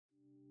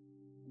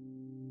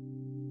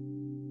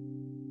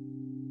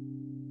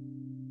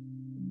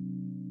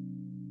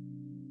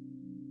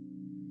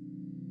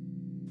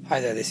Hi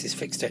there, this is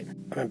Fixed It.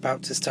 I'm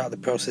about to start the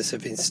process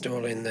of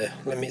installing the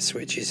limit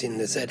switches in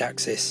the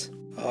Z-axis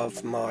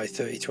of my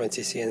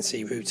 3020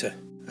 CNC router.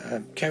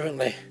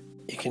 Currently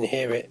you can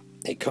hear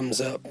it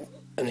comes up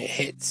and it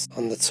hits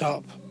on the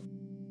top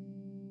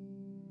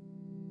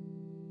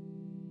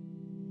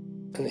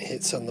and it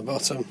hits on the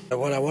bottom.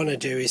 What I want to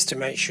do is to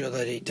make sure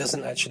that it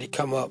doesn't actually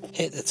come up,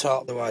 hit the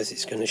top, otherwise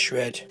it's going to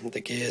shred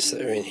the gears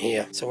that are in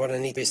here. So what I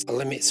need is a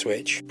limit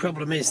switch.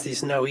 Problem is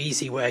there's no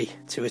easy way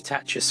to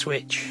attach a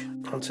switch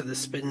onto the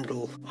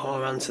spindle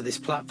or onto this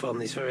platform.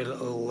 There's very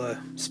little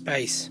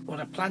space. What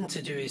I plan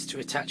to do is to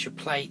attach a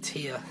plate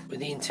here with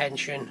the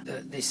intention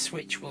that this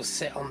switch will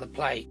sit on the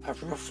plate.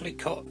 I've roughly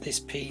cut this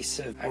piece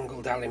of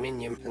angled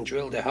aluminium and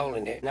drilled a hole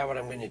in it. Now what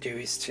I'm going to do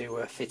is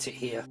to fit it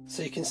here.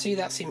 So you can see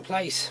that's in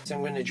place. So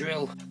I'm going to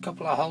drill a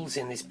couple of holes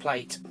in this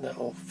plate that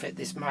will fit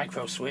this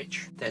micro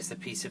switch. There's the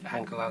piece of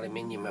angled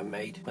aluminium I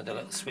made with a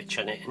little switch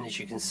on it, and as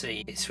you can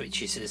see it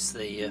switches as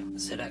the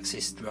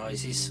Z-axis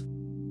rises.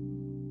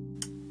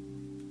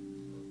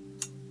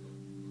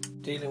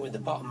 Dealing with the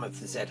bottom of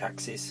the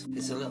Z-axis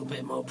is a little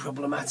bit more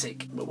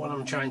problematic, but what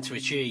I'm trying to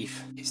achieve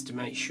is to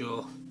make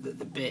sure that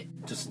the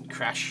bit doesn't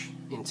crash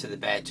into the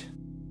bed.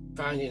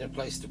 Finding a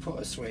place to put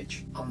a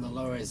switch on the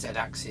lower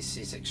Z-axis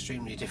is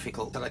extremely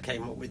difficult until I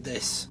came up with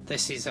this.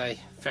 This is a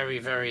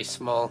very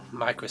small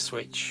micro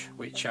switch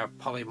which I've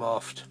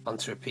polymorphed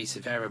onto a piece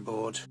of error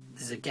board.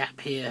 There's a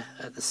gap here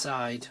at the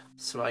side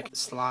so I can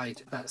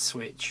slide that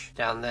switch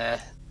down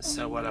there.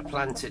 So what I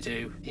plan to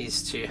do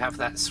is to have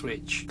that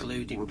switch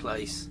glued in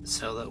place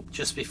so that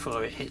just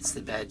before it hits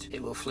the bed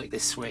it will flick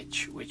this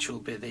switch, which will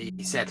be the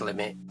Z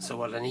limit. So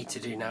what I need to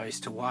do now is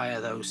to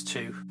wire those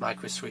two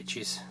micro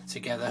switches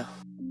together.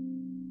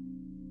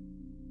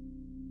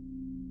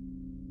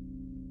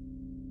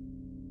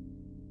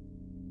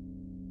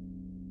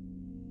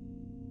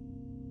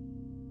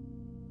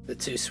 The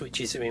two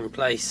switches are in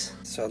place,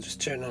 so I'll just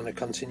turn on a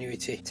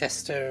continuity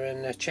tester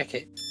and check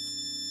it.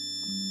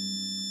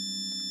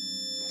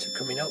 So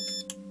coming up,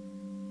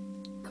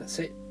 that's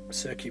it,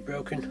 circuit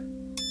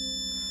broken,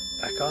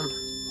 back on.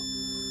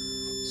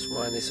 Just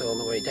wind this all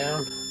the way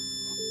down.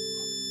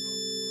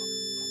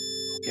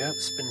 Yeah, the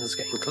spindle's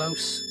getting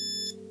close,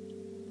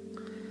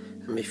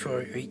 and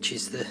before it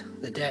reaches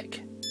the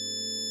deck,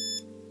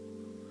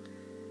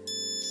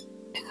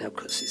 it now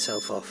cuts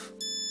itself off.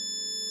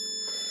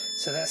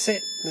 So that's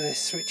it, the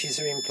switches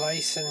are in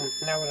place, and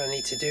now what I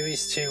need to do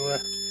is to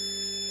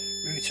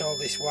route all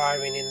this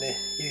wiring in the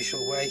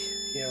usual way.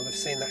 You'll have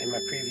seen that in my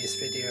previous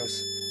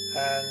videos,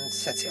 and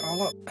set it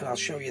all up, and I'll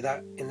show you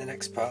that in the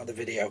next part of the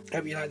video.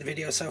 Hope you like the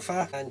video so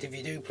far, and if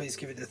you do, please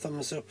give it a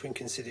thumbs up and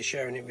consider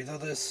sharing it with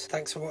others.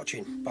 Thanks for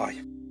watching, bye.